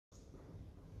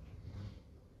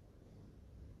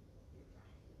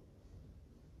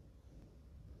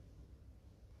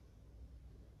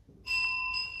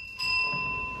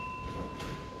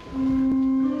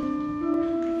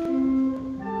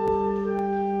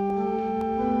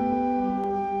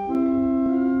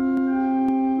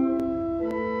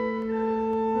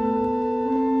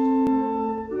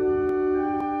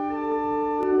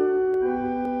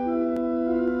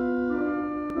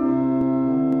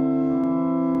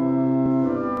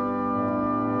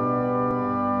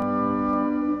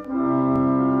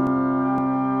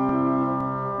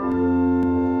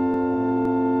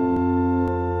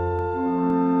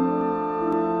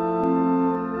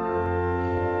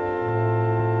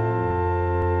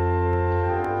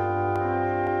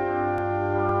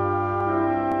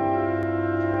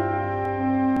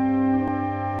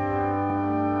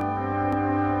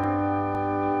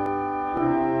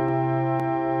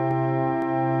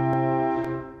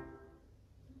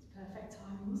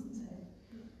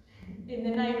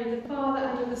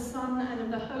the Son, and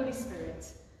of the Holy Spirit.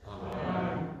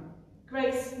 Amen.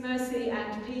 Grace, mercy,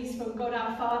 and peace from God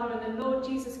our Father and the Lord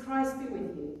Jesus Christ be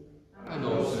with you. And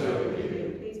also with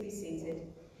you. Please be seated.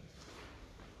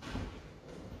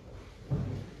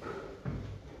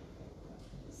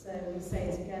 So we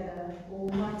say together,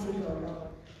 Almighty God,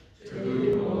 to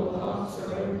whom all hearts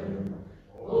are open,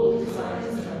 all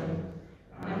desires known,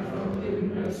 and from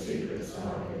whom no secrets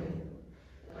are hidden.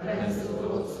 Cleanse the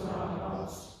thoughts of our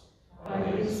hearts by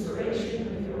the inspiration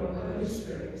of your Holy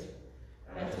Spirit,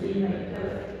 that we may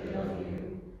perfectly love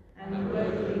you and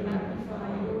worthily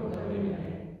magnify your holy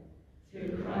name,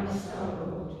 through Christ our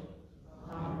Lord.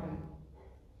 Amen.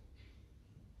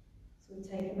 So we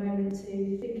take a moment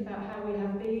to think about how we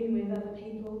have been with other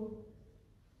people,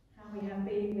 how we have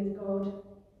been with God.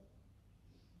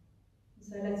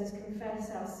 So let us confess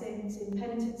our sins in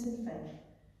penitence and faith,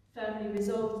 firmly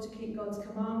resolved to keep God's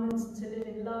commandments and to live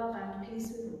in love and peace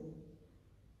with all.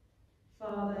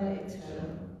 Father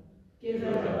eternal, giver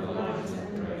of light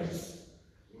and grace,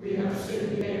 we have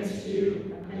sinned against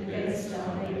you and against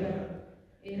our neighbour,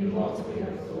 in what we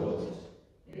have thought,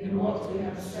 in what we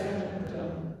have said and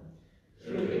done,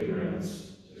 through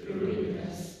ignorance, through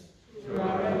weakness, through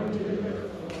our own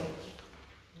deliberate fault.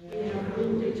 We have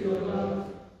wounded your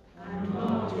love and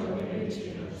marred your image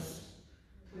in us.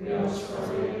 We are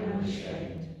sorry and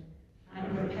ashamed,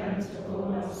 and repent of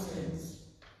all our sins.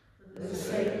 For the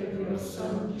sake of your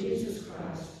Son, Jesus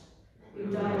Christ, who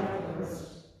died for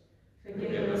us,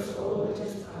 forgive us all that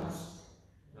is past,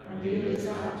 and lead us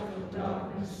out from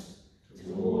darkness to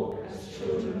walk as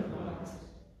children of light.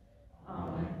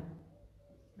 Amen.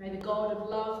 May the God of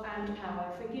love and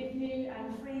power forgive you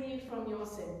and free you from your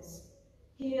sins,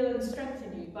 heal and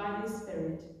strengthen you by his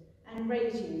Spirit, and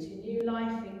raise you to new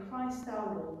life in Christ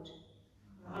our Lord.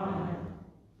 Amen.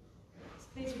 So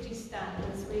please would you stand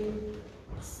as we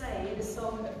say the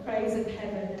song of praise of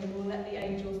heaven, and we'll let the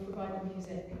angels provide the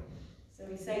music. So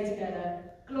we say together,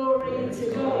 Glory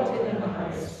to God in the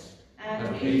highest,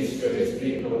 and peace to his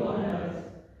people on earth.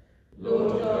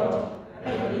 Lord God,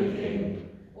 heavenly King,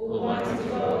 Almighty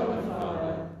God and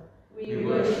Father, we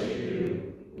worship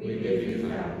you, we give you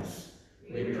thanks,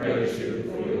 we praise you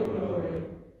for your glory.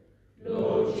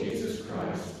 Lord Jesus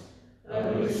Christ,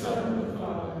 only Son of the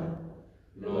Father,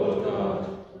 Lord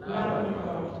God, Lamb of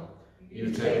God, you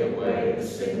take away the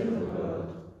sin of the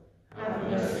world. Have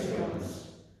mercy on us.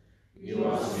 You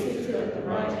are seated at the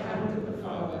right hand of the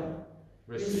Father.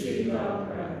 Receive our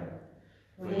prayer.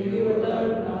 For you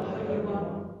alone are Holy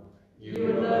One.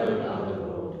 You alone are the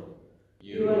Lord.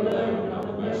 You alone are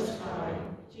the Most High,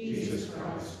 Jesus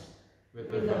Christ,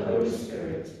 with the Holy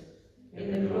Spirit,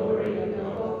 in the glory of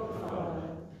God the Father.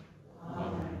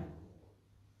 Amen.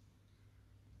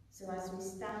 So as we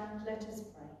stand, let us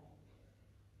pray.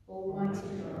 Almighty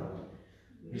God,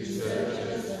 you search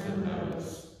us and know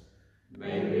us.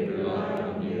 May we rely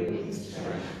on you in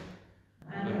strength,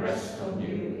 and rest on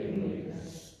you in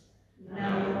weakness,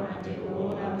 now and in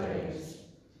all our days,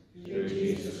 through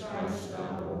Jesus Christ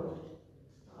our Lord.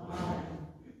 Amen.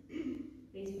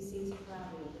 Please be seated for our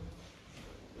reading.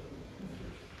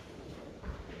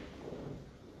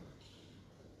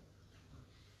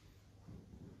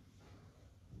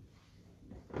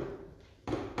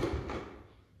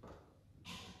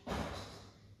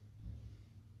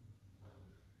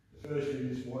 The first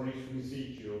reading this morning is from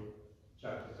Ezekiel,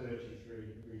 chapter 33,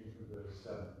 reading from verse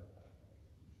 7.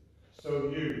 So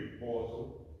you,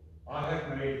 mortal, I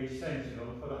have made a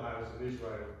sentinel for the house of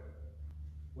Israel.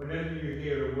 Whenever you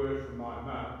hear a word from my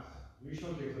mouth, you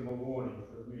shall give them a warning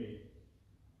from me.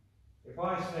 If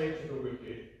I say to the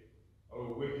wicked,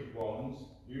 O wicked ones,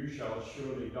 you shall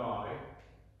surely die,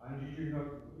 and you do not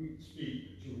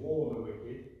speak to warn the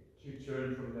wicked to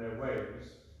turn from their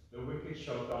ways, the wicked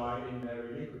shall die in their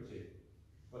iniquity,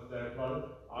 but their blood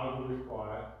I will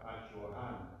require at your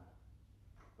hand.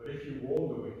 But if you warn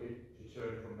the wicked to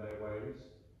turn from their ways,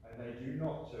 and they do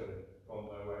not turn from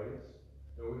their ways,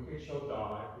 the wicked shall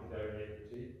die in their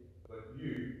iniquity, but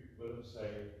you will have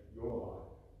saved your life.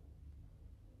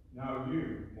 Now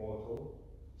you, mortal,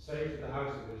 say to the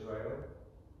house of Israel,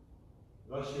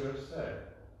 thus you have said,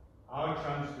 our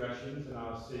transgressions and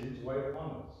our sins weigh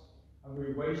upon us, and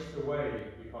we waste away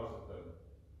because of them.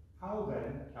 How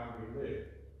then can we live?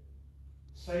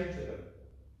 Say to them,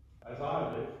 as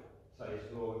I live, says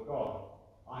the Lord God,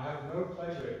 I have no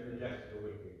pleasure in the death of the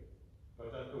wicked,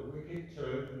 but that the wicked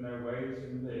turn from their ways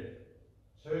and live.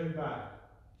 Turn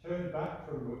back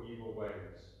from your evil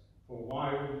ways, for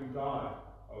why will you die,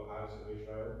 O house of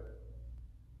Israel?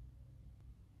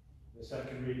 The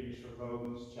second reading is from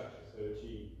Romans chapter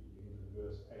 13, reading from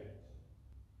verse 8.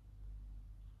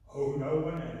 Owe no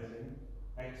one anything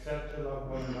except to love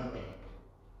one another.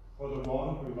 For the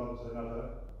one who loves another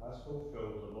has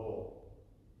fulfilled the law.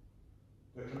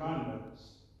 The commandments: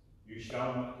 you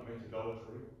shall not commit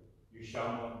adultery, you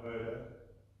shall not murder,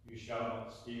 you shall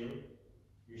not steal,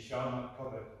 you shall not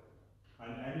covet,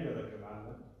 and any other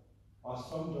commandment, are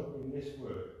summed up in this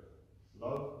word: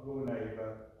 love your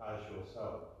neighbour as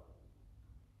yourself.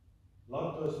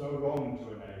 Love does no wrong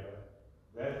to a neighbour,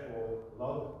 therefore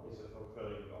love is a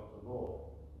fulfilling of the law.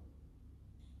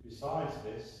 Besides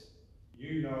this,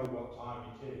 you know what time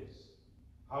it is,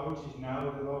 how it is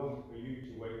now the moment for you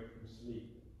to wake from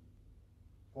sleep.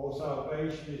 For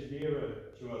salvation is nearer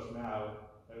to us now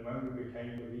than when we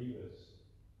became believers.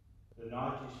 The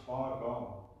night is far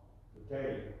gone, the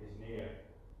day is near.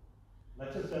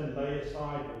 Let us then lay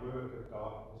aside the work of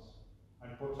darkness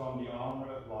and put on the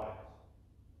armour of light.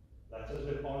 Let us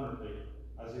live honourably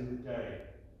as in the day,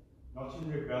 not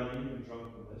in rebellion and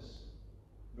drunkenness,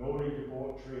 nor in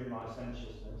debauchery and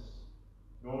licentiousness,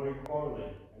 nor in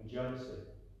quarrelling and jealousy.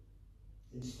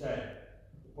 Instead,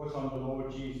 put on the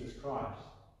Lord Jesus Christ,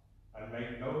 and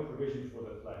make no provision for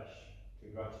the flesh to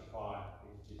gratify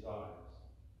its desires.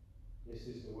 This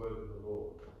is the word of the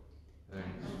Lord.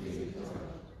 Thanks be to God.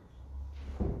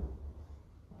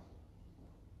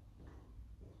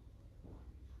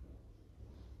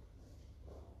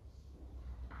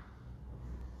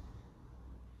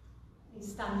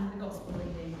 Please stand for the Gospel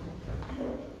reading.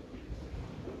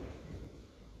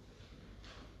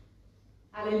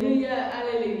 Alleluia,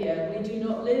 alleluia. We do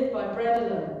not live by bread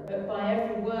alone, but by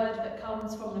every word that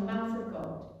comes from the mouth of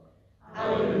God.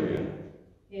 Alleluia.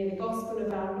 Hear the Gospel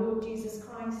of our Lord Jesus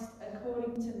Christ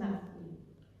according to Matthew.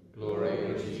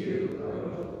 Glory to you,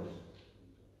 O Lord.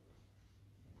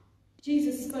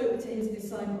 Jesus spoke to his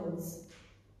disciples.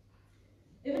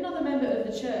 If another member of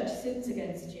the church sins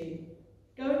against you,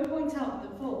 go and point out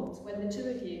the fault when the two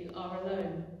of you are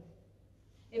alone.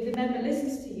 If the member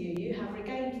listens to you, you have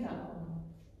regained that one.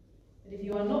 But if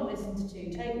you are not listened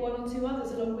to, take one or two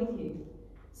others along with you,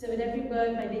 so that every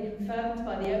word may be confirmed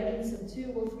by the evidence of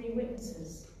 2 or 3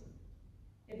 witnesses.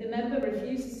 If the member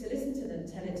refuses to listen to them,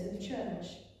 tell it to the church.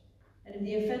 And if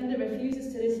the offender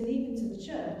refuses to listen even to the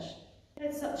church,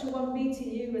 let such a one be to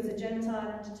you as a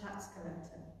Gentile and a tax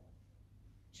collector.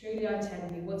 Truly I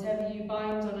tell you, whatever you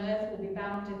bind on earth will be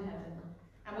bound in heaven,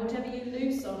 and whatever you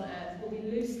loose on earth will be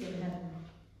loosed in heaven.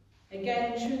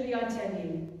 Again, truly I tell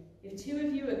you, if 2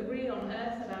 of you agree on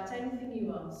earth about anything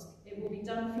you ask, it will be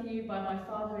done for you by my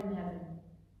Father in heaven.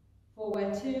 For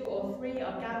where 2 or 3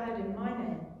 are gathered in my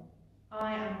name,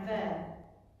 I am there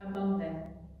among them.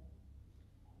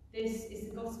 This is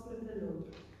the gospel of the Lord.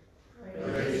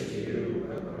 Praise to you,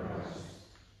 O Christ.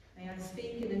 May I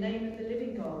speak in the name of the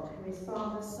living God, who is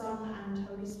Father, Son, and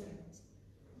Holy Spirit.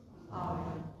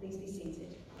 Amen. Please be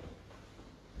seated.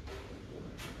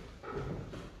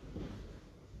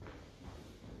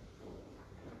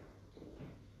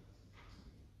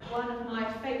 One of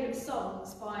my favourite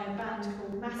songs by a band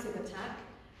called Massive Attack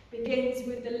begins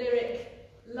with the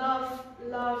lyric, "Love,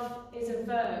 love is a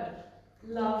verb,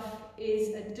 love is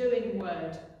a doing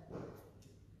word."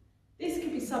 This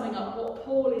could be summing up what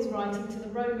Paul is writing to the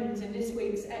Romans in this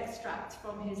week's extract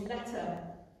from his letter.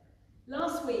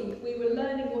 Last week we were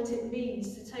learning what it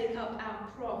means to take up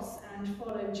our cross and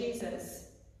follow Jesus,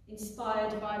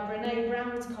 inspired by Brené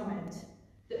Brown's comment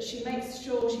that she makes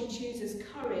sure she chooses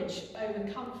courage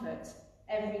over comfort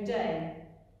every day.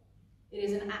 It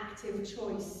is an active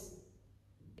choice.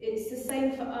 It's the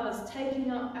same for us.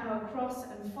 Taking up our cross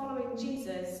and following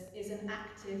Jesus is an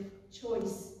active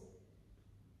choice.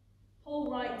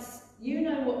 Paul writes, "You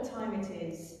know what time it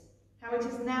is, how it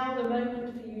is now the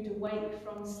moment for you to wake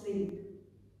from sleep."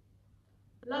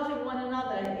 Loving one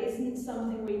another isn't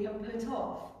something we can put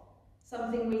off,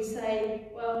 something we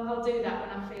say, well, I'll do that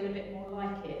when I feel a bit more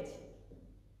like it.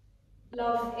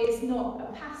 Love is not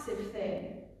a passive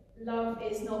thing. Love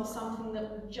is not something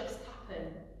that will just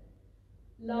happen.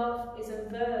 Love is a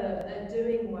verb, a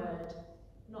doing word,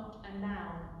 not a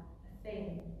noun, a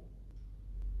thing.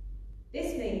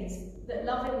 This means that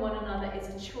loving one another is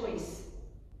a choice.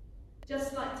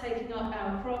 Just like taking up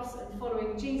our cross and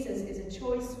following Jesus is a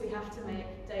choice we have to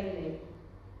make daily.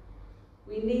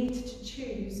 We need to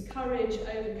choose courage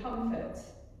over comfort,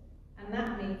 and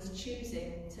that means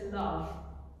choosing to love,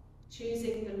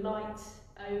 choosing the light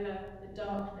over the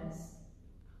darkness.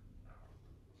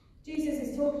 Jesus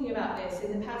is talking about this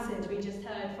in the passage we just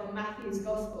heard from Matthew's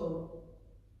Gospel.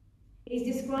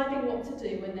 He's describing what to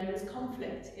do when there is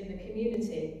conflict in the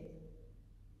community.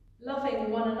 Loving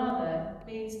one another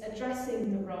means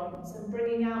addressing the wrongs and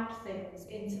bringing out things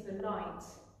into the light.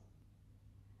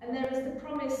 And there is the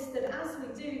promise that as we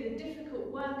do the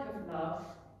difficult work of love,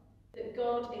 that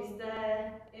God is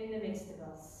there in the midst of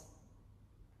us.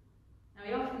 Now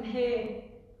we often hear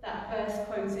that verse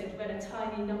quoted when a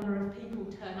tiny number of people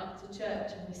turn up to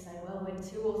church and we say, well, when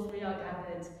 2 or 3 are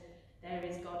gathered, there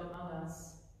is God among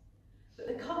us. But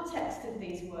the context of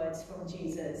these words from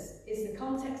Jesus is the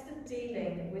context of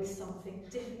dealing with something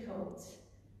difficult,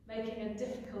 making a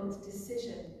difficult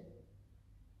decision.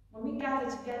 When we gather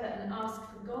together and ask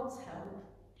for God's help,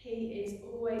 he is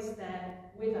always there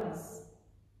with us.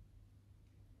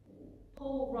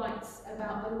 Paul writes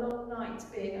about the long night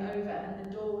being over and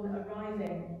the dawn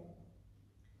arriving.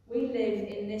 We live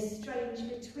in this strange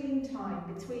between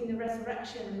time, between the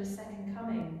resurrection and the second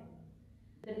coming,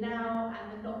 the now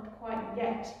and the not quite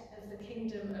yet of the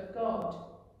kingdom of God.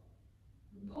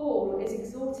 Paul is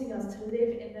exhorting us to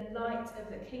live in the light of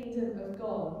the kingdom of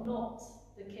God, not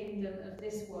the kingdom of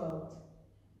this world.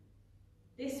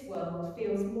 This world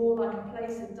feels more like a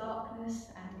place of darkness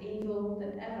and evil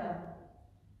than ever.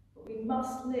 But we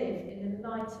must live in the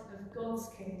light of God's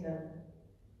kingdom.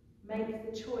 Make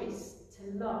the choice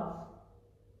to love.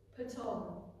 Put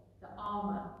on the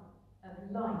armour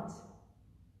of light.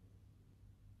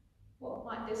 What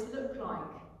might this look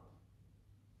like?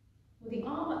 Well, the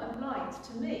armour of light,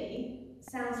 to me,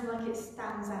 sounds like it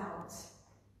stands out.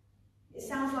 It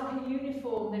sounds like a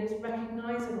uniform that is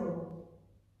recognisable.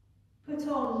 Put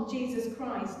on Jesus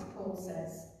Christ, Paul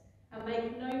says, and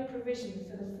make no provision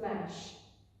for the flesh.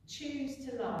 Choose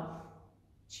to love.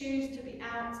 Choose to be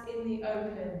out in the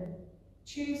open.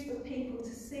 Choose for people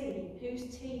to see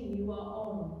whose team you are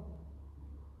on.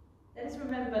 Let us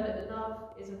remember that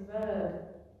love is a verb.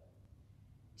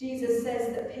 Jesus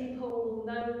says that people will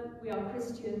know we are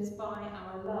Christians by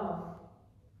our love.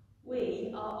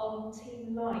 We are on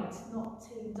Team Light, not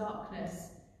Team Darkness.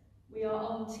 We are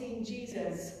on Team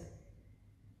Jesus.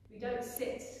 We don't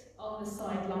sit on the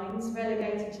sidelines,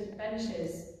 relegated to the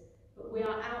benches, but we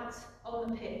are out on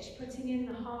the pitch, putting in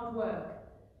the hard work,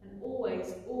 and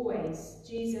always, always,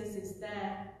 Jesus is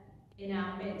there in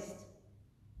our midst.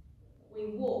 We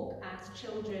walk as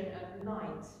children of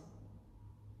light.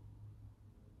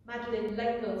 Madeleine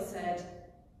L'Engle said,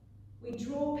 we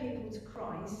draw people to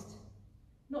Christ,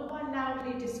 not by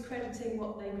loudly discrediting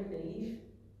what they believe,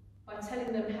 by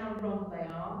telling them how wrong they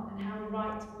are and how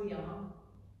right we are,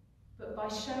 but by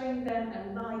showing them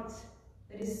a light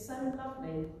that is so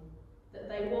lovely that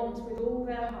they want with all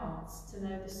their hearts to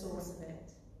know the source of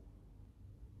it.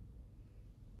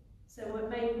 So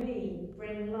may we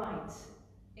bring light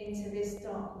into this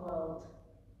dark world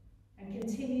and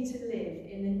continue to live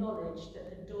in the knowledge that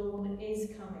the dawn is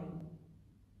coming.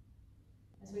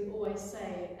 As we always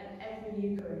say at every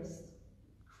Eucharist,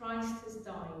 Christ has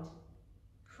died,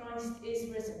 Christ is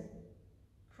risen,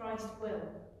 Christ will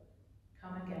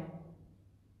come again.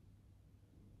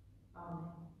 Amen.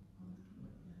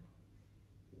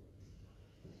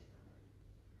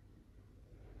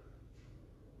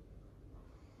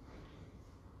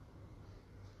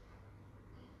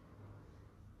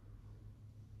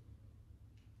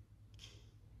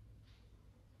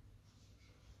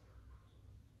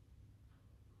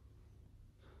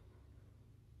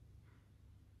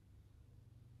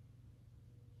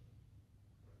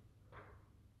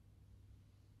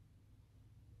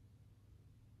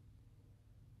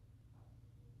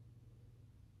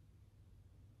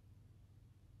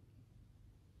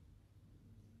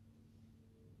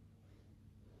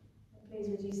 Please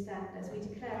would you stand as we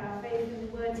declare our faith in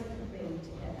the words of the creed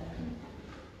together.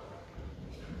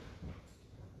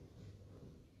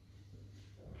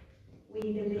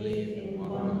 We believe in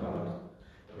one God,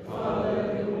 the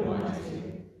Father, the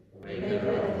Almighty, maker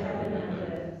of heaven and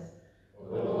earth,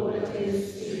 of all that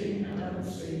is seen and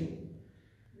unseen.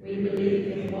 We believe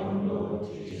in one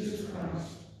Lord, Jesus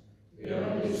Christ, the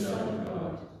only Son of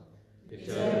God,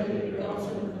 eternally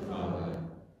begotten of the Father,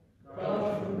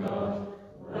 God from God,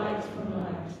 light from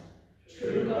light,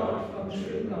 true God from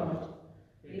true God,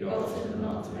 begotten and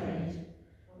not made,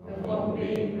 of one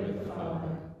being with the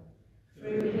Father.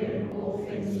 Through him all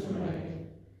things were made.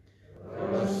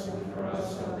 For us and for our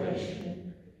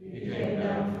salvation, he came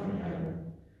down from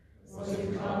heaven, was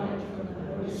incarnate from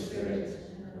the Holy Spirit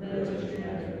and the Virgin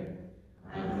Mary,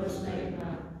 and was made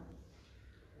man.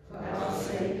 For our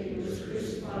sake he was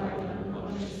crucified under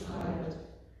Pontius Pilate.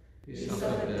 He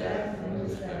suffered death and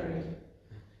was buried.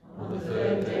 On the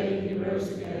third day he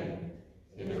rose again,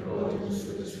 in accordance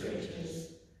with the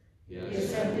Scriptures. He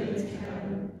ascended into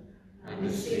heaven, and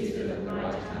is seated at the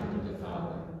right hand of the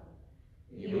Father.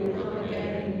 He will come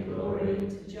again in glory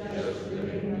to judge the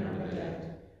living and the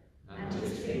dead, and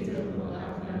his kingdom will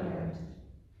have no end.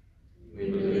 We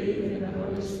believe in the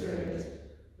Holy Spirit,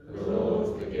 the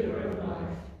Lord, the giver of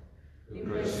life, who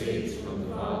proceeds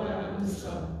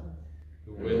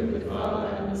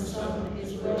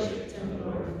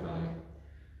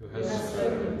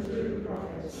through the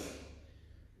prophets.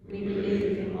 We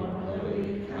believe in one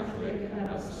holy, Catholic and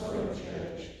Apostolic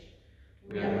Church.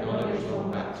 We acknowledge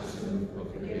one baptism for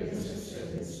forgiveness of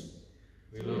sins.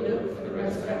 We look for the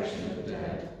resurrection of the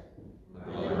dead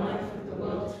and the life of the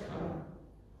world to come.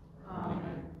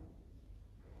 Amen.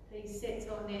 Please sit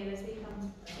or kneel as we come to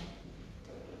pray.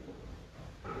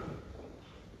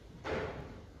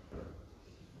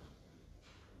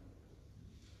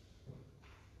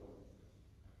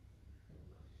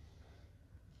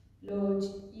 Lord,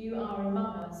 you are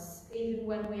among us, even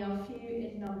when we are few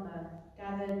in number,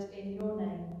 gathered in your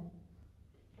name.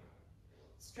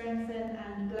 Strengthen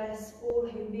and bless all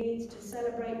who meet to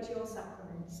celebrate your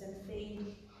sacraments and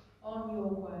feed on your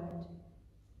word.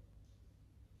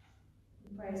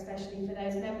 We pray especially for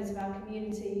those members of our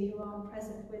community who aren't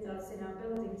present with us in our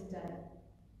building today,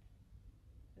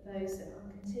 for those that are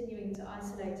continuing to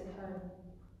isolate at home.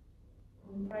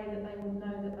 We pray that they will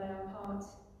know that they are part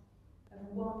of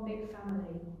one big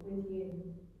family with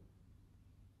you,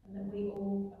 and that we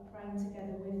all are praying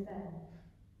together with them.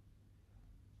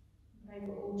 We pray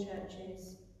for all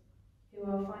churches who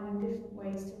are finding different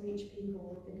ways to reach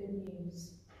people with the good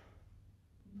news.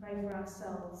 We pray for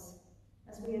ourselves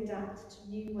as we adapt to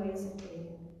new ways of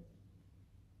being.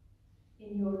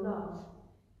 In your love,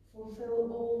 fulfill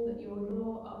all that your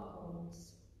law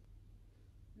upholds.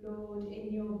 Lord,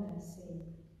 in your mercy.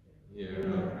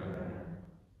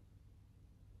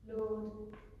 Lord,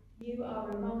 you are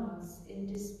among us in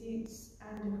disputes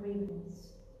and agreements.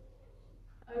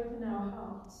 Open our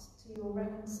hearts to your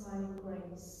reconciling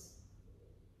grace.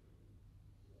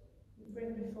 We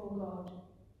bring before God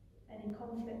any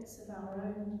conflicts of our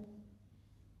own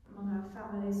among our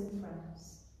families and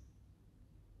friends.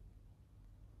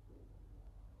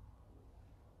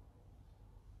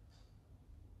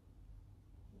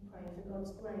 We pray for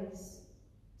God's grace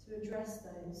to address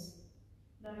those,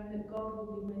 knowing that God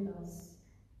will be with us.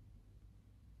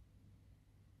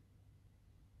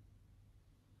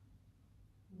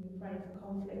 And we pray for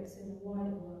conflicts in the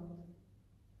wider world.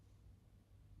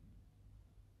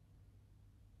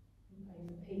 We pray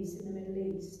for peace in the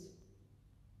Middle East,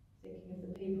 thinking of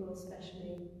the people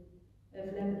especially of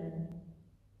Lebanon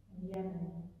and Yemen.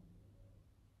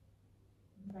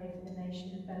 We pray for the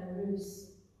nation of Belarus.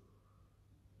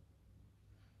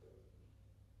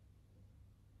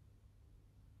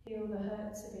 Heal the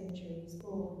hurts of injuries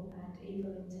born and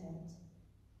evil intent.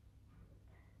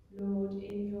 Lord,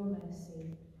 in your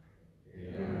mercy.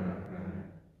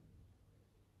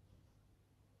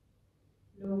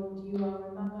 Lord, you are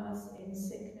among us in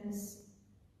sickness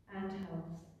and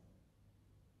health.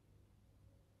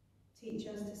 Teach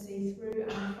us to see through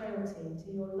our frailty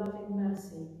to your loving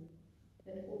mercy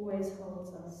that always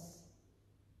holds us.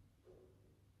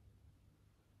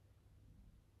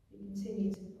 We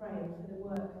continue to pray for the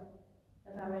work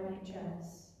of our NHS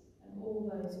and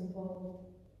all those involved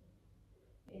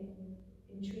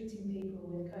in treating people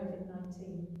with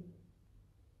COVID-19,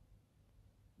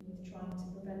 with trying to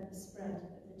prevent the spread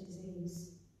of the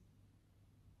disease.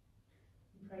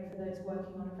 We pray for those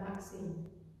working on a vaccine.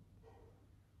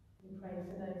 We pray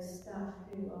for those staff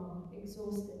who are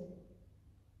exhausted.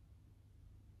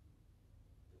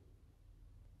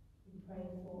 We pray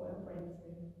for a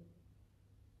breakthrough.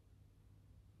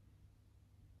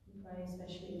 We pray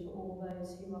especially for all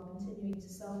those who are continuing to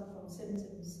suffer from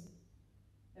symptoms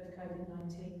of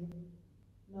COVID-19,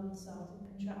 months after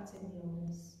contracting the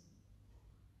illness.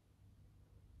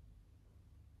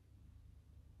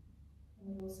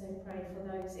 And we also pray for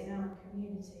those in our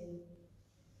community.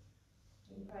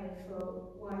 We pray for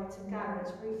Wyatt and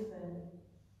Garrett Ruthven,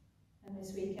 and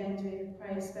this weekend we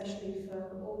pray especially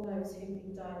for all those who've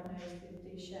been diagnosed with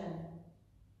Duchenne.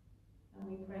 And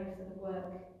we pray for the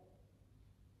work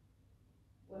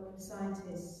of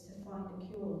scientists to find a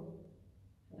cure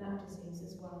for that disease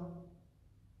as well.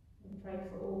 We pray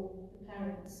for all the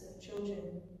parents of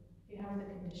children who have the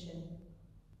condition.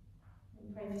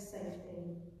 We pray for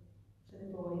safety for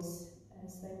the boys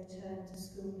as they return to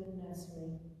school and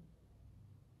nursery.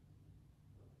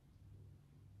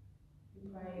 We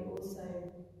pray also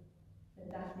for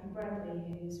Daphne Bradley,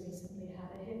 who's recently had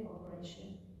a hip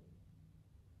operation.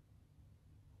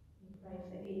 We pray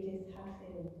for Edith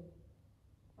Hadfield,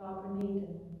 Barbara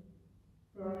Needham,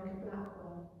 Veronica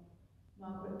Blackwell,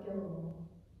 Margaret Gilmore,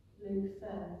 Luke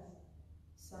Firth,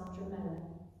 Sandra Mellor,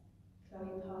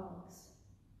 Chloe Parks,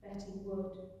 Betty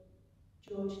Wood,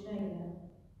 George Naylor,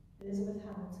 Elizabeth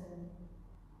Hamilton,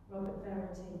 Robert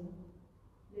Verity,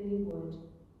 Lily Wood,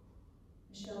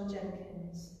 Michelle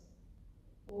Jenkins,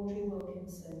 Audrey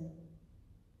Wilkinson,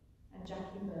 and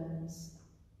Jackie Burns.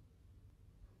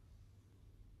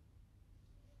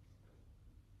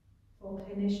 for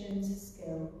clinicians'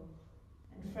 skill,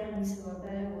 and friends who are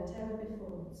there whatever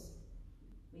befalls,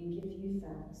 we give you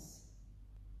thanks.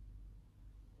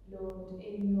 Lord,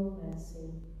 in your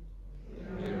mercy,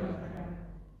 hear our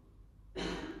prayer.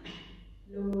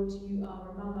 Lord, you are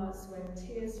among us when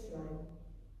tears flow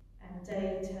and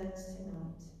day turns to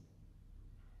night.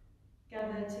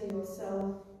 Gather to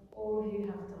yourself all who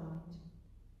have died.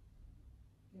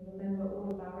 We remember all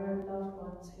of our own loved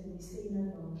ones whom we see no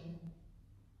longer.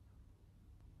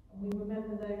 And we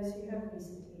remember those who have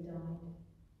recently died.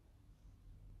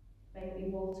 Baby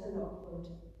Walter Lockwood,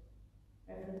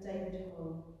 Reverend David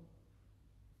Hall,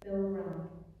 Bill Brown,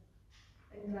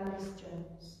 and Gladys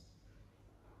Jones.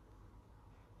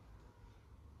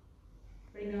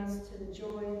 Bring us to the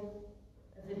joy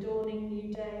of the dawning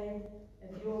new day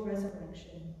of your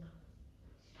resurrection.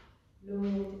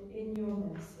 Lord, in your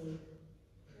mercy,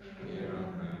 hear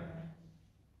our prayer.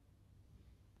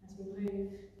 As we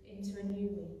move into a new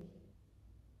week,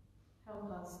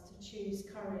 help us to choose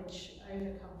courage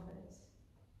over comfort.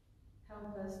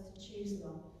 Help us to choose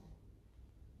love,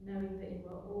 knowing that you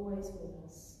are always with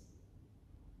us.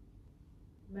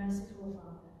 Merciful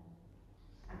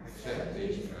Father, accept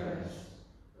these prayers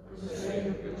for the sake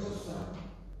of your Son,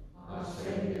 our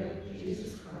Saviour,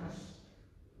 Jesus Christ.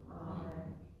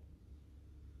 Amen.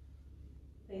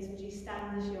 Please would you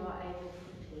stand as you are able,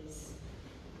 please.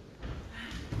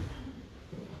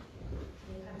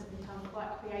 We've had to become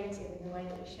quite creative in the way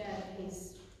that we share the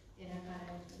peace in a kind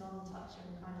of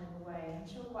non-touching kind of a way. I'm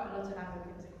sure quite a lot of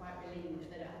Anglicans are quite relieved that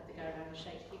they don't have to go around and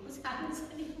shake people's hands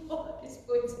anymore at this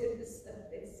point in the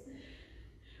service.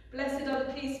 Blessed are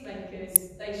the peacemakers,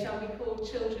 they shall be called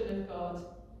children of God.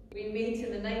 We meet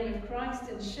in the name of Christ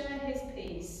and share his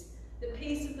peace. The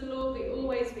peace of the Lord be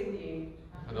always with you.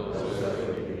 And also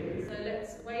with you. So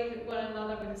let's wave at one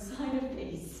another with a sign of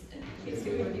peace. Peace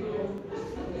be with you all.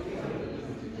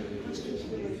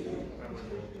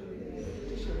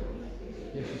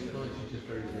 Yes, she's nice, she's just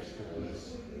very brisk.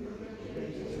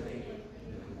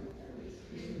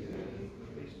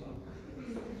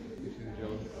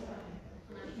 John.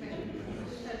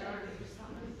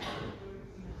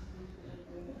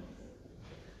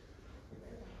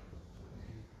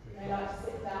 They like to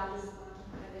sit down this time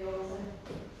at the altar.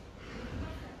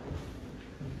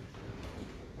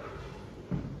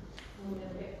 We'll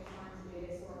get a bit more time to do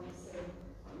this one soon.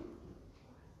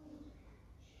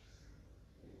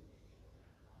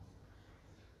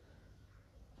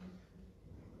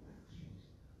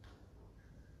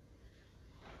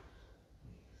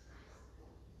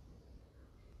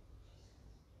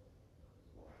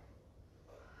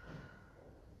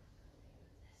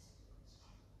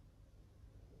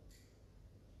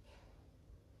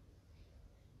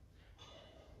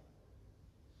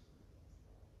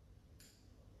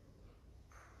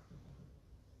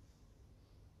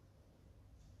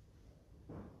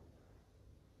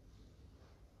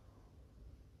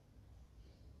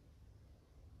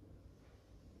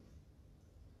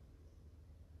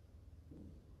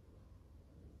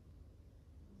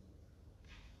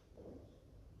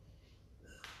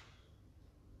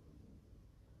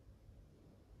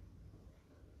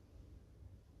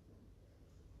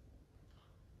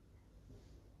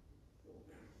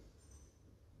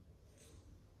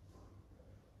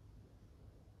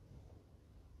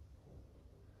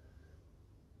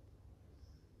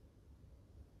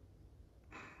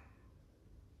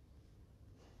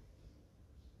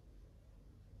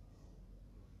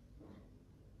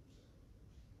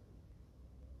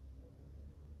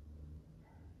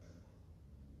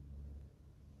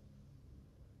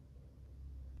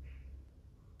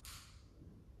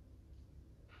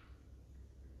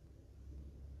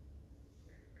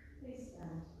 Please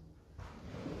stand.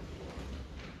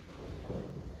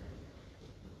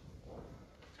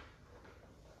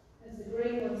 As the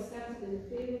grey ones scattered in the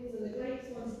fields and the grapes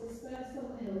once dispersed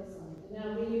on the hillside are now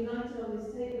reunited on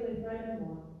this table in bread and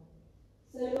wine,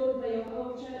 so Lord, may your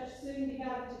whole church soon be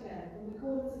gathered together from the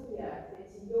corners of the earth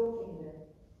into your kingdom.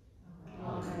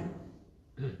 Amen.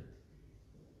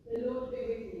 The Lord be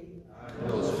with you.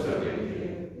 And also with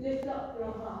you. Lift up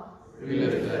your hearts. We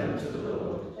lift them to the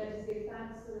Lord. Let us give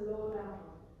thanks to the Lord our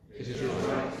God. It is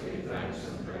right to give thanks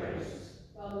and praise.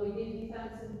 Father, we give you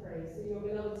thanks and praise for your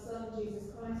beloved Son, Jesus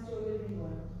Christ, your living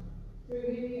word, through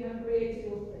whom you have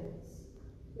created all things,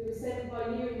 who was sent by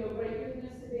you in your great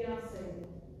goodness to be our Saviour.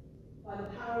 By the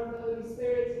power of the Holy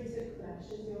Spirit, he took flesh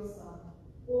as your Son,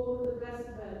 born of the Blessed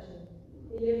Virgin.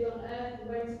 He lived on earth and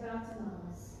went about among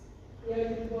us. He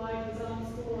opened wide his arms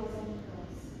for us on the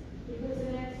cross. He put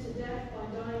an end to death by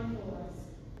dying for us,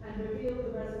 and revealed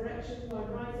the resurrection by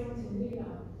rising to new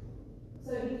life.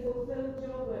 So he fulfilled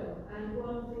your will and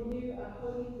won for you a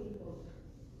holy people.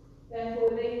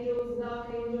 Therefore, with angels and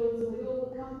archangels and with all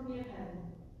the company of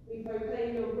heaven, we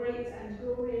proclaim your great and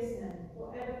glorious name,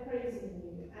 forever praising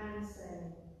you and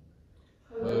saying,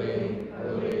 Holy,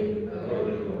 holy,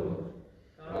 holy Lord,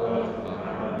 God of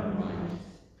power and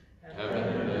might, heaven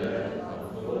and earth are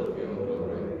full of your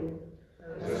glory.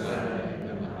 Hosanna in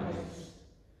the highest.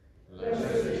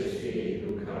 Blessed is he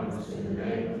who comes in the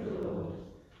name of the Lord.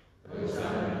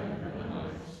 Hosanna in the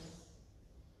highest.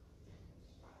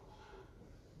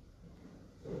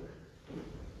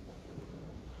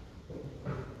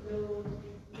 Lord,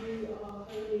 you are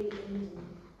holy indeed,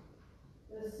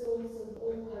 the source of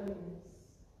all holiness.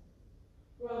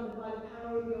 Grant that by the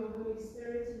power of your Holy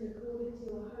Spirit and according to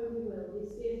your holy will,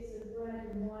 these gifts of bread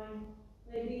and wine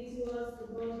may be to us the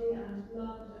body and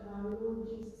blood of our Lord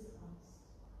Jesus Christ,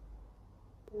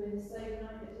 who in the same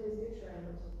night that he was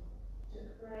betrayed,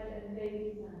 took bread and gave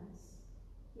you thanks.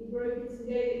 He broke it and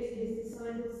gave it to his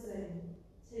disciples, saying,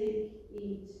 Take,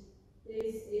 eat.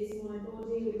 This is my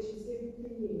body which is given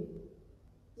for you.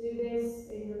 Do this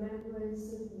in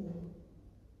remembrance of me.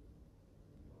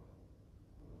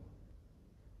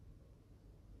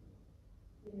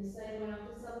 In the same way,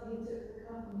 after supper, he took the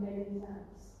cup and gave him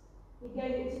thanks. He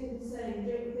gave it to them, saying,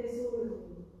 Drink this, all of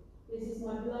you. This is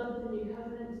my blood of the new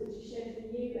covenant, which is shed for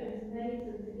you and for many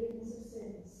for the forgiveness of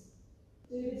sins.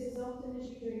 Do this as often as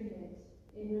you drink it,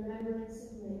 in remembrance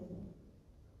of me.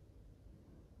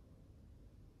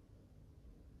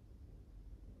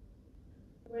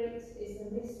 Great is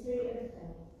the mystery of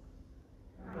faith.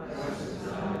 Christ has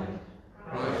died,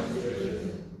 Christ is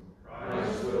risen,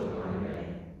 Christ will come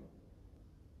again.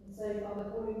 And so, Father,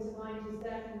 calling to mind his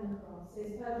death on the cross,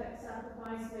 his perfect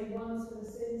sacrifice made once for the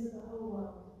sins of the whole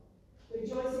world,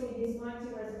 rejoicing in his mighty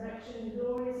resurrection and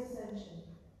glorious ascension,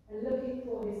 and looking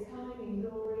for his coming in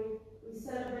glory, we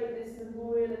celebrate this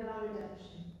memorial of our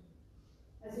redemption.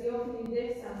 As we offer you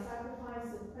this, our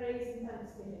sacrifice of praise and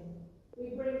thanksgiving, we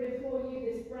bring before you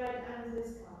this bread and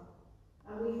this cup,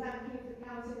 and we thank you for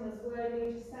counting us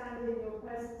worthy to stand in your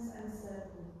presence and serve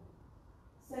you.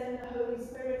 Send the Holy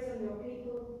Spirit on your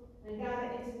people and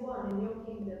gather into one in your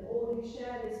kingdom all who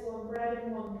share this one bread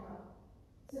and one cup,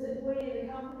 so that we, in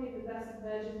the company of the Blessed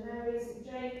Virgin Mary, St.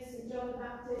 James, St. John the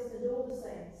Baptist, and all the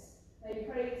saints, may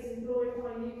praise and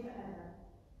glorify you forever,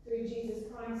 through Jesus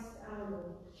Christ our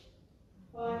Lord,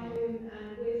 by whom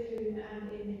and with whom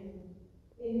and in whom,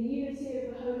 in the unity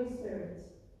of the Holy Spirit,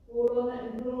 all honour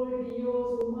and glory be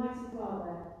yours, Almighty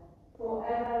Father,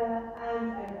 forever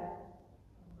and ever.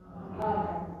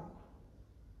 Amen.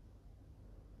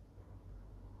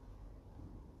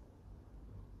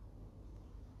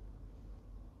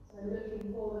 So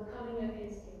looking for the coming of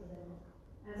his kingdom,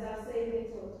 as our Saviour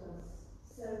taught us,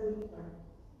 so we pray.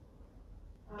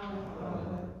 Our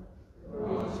Father, who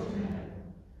art in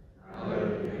heaven,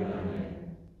 hallowed be thy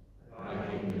name. Thy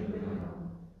kingdom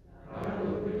come, thy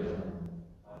will be done,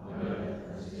 on earth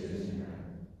as it is in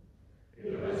heaven.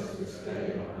 Give us this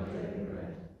day our daily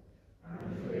bread,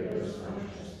 and forgive us our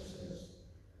trespasses,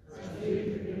 as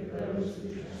we forgive those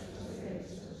who trespass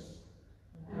against us.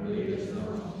 And lead us not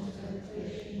into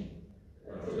temptation,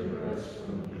 but deliver us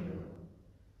from evil.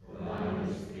 For thine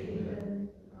is the kingdom,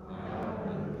 power,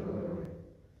 and glory,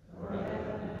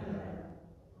 forever and ever.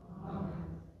 Amen.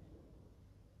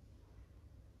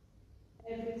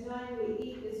 every time we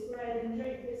eat this bread and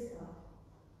drink this cup,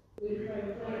 we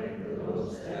proclaim the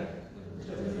Lord's death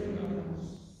until he comes.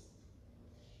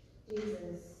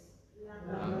 Jesus,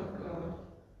 Lamb of God,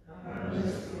 have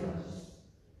mercy on us.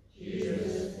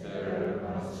 Jesus, bearer of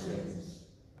our sins,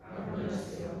 have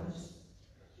mercy on us.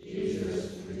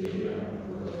 Jesus, Redeemer of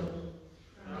the world,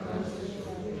 have mercy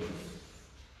on us.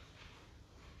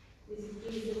 this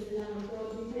is Jesus, the Lamb of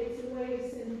God, who takes away the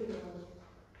sin of the world.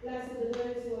 Blessed are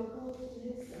those who are called to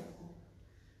his supper.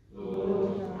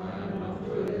 Lord, I am not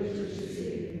worthy to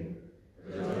receive you,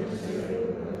 but only say the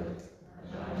word,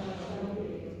 and I shall be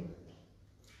healed.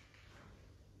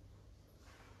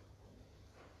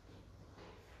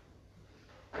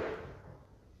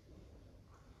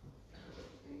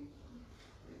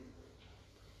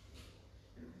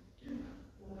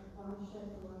 Lord, Father, shed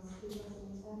for us, give us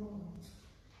an eternal life.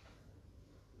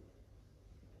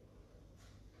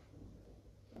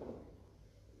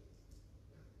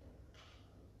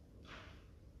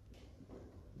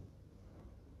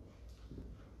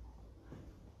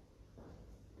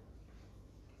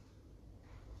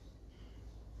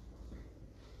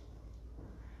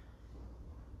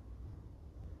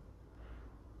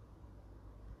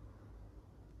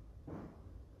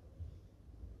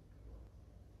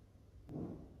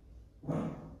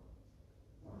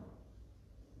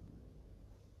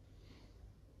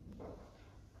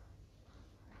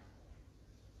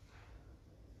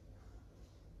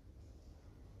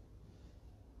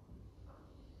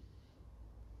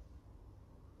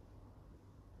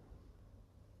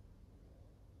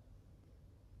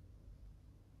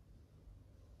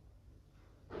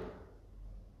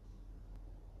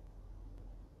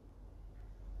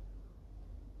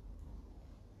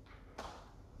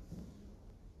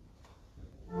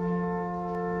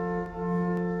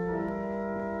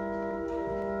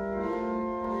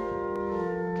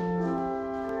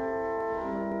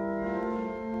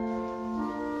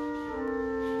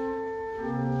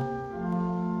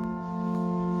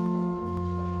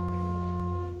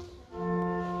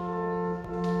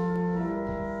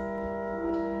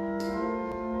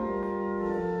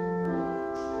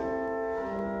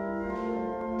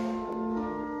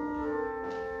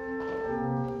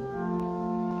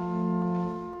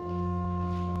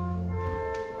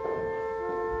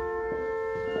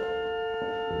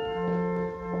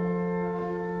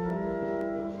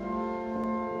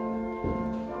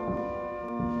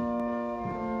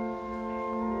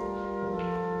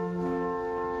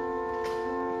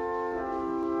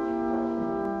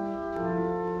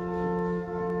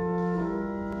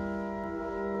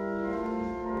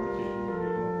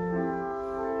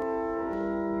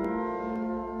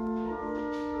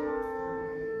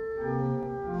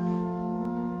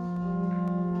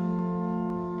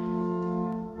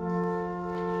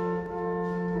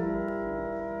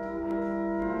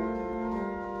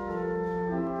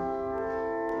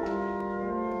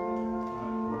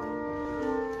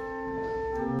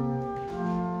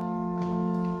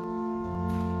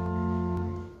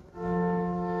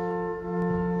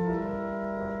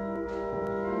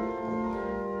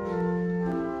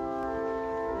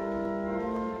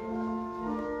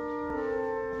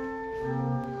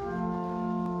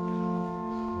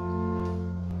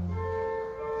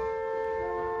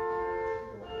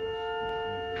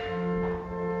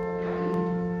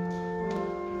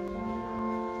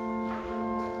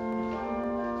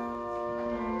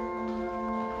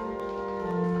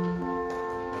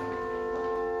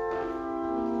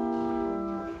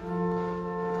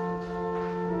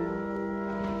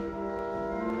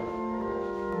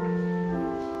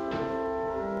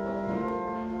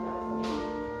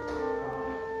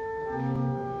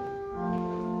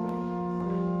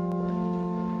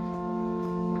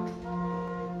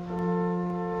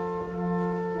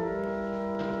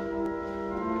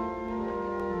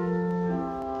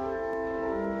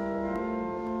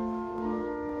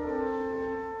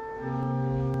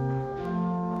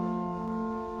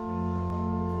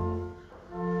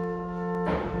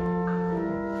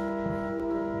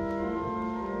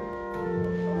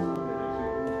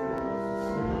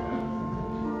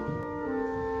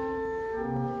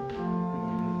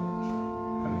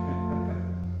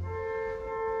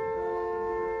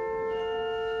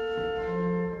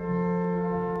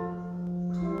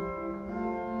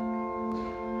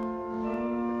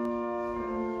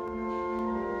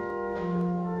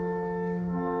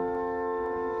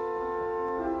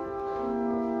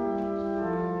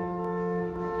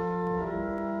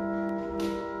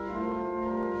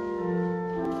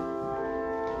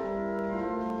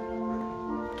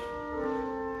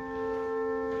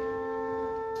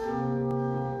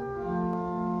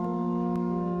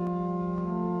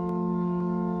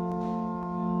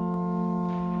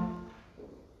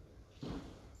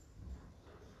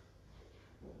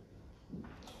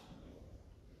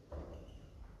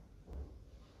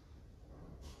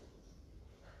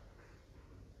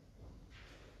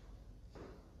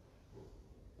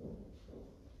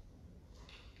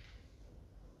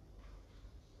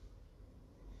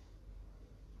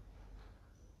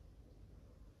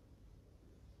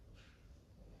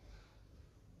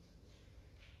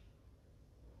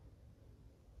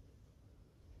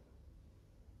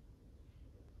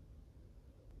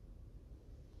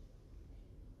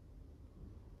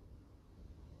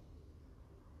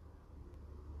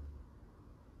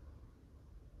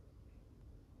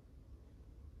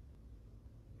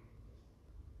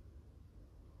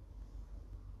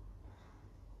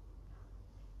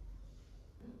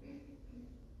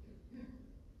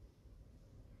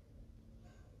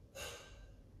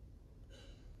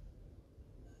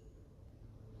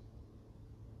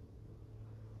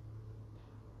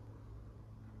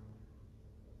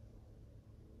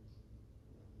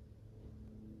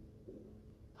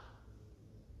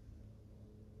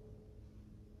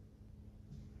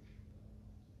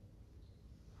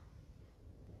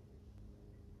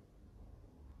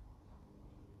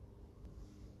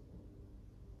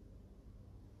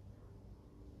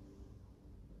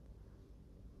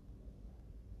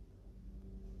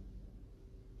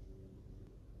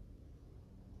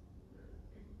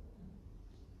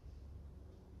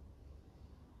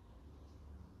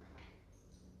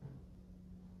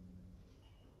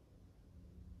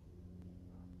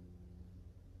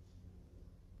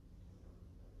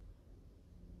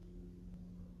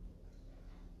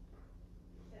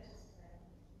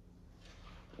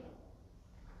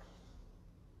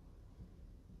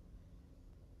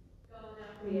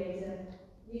 Creator,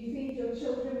 you feed your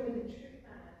children with the true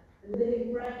manna, the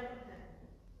living bread from heaven.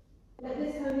 Let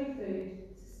this holy food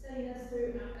sustain us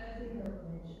through our earthly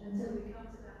pilgrimage until we come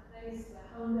to that place where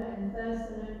hunger and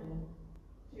thirst are no more.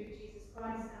 Through Jesus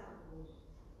Christ our Lord.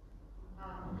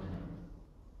 Amen.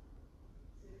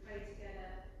 So we pray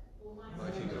together,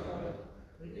 Almighty God,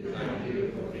 we thank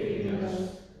you for feeding us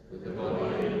with the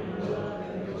body and blood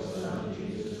of your Son,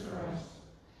 Jesus Christ.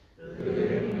 Through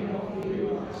him we offer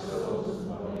you our souls and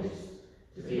bodies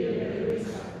to be a living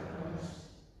sacrifice.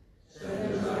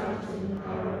 Send us out in the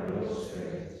power of your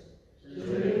Spirit to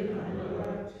live and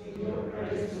work to your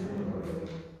praise and glory.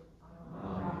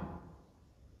 Amen.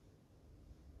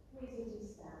 Please would you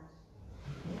stand.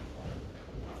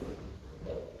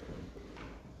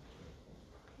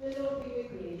 The Lord be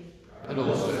with you. And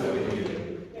also with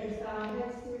you. Raise our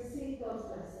heads to receive God's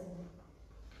blessing.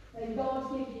 May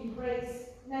God give you grace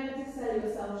never to sell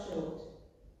yourself short.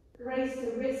 Grace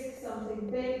to risk something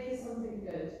big for something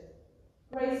good.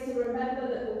 Grace to remember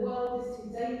that the world is too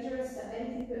dangerous for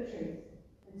anything but truth,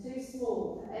 and too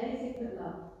small for anything but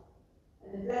love.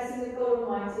 And the blessing of God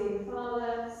Almighty, the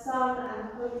Father, Son, and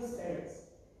Holy Spirit,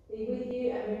 be with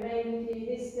you and remain with you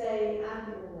this day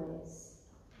and always.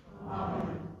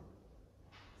 Amen.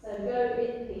 So go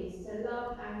in peace to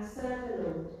love and serve the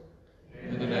Lord.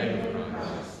 In the name of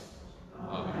Christ.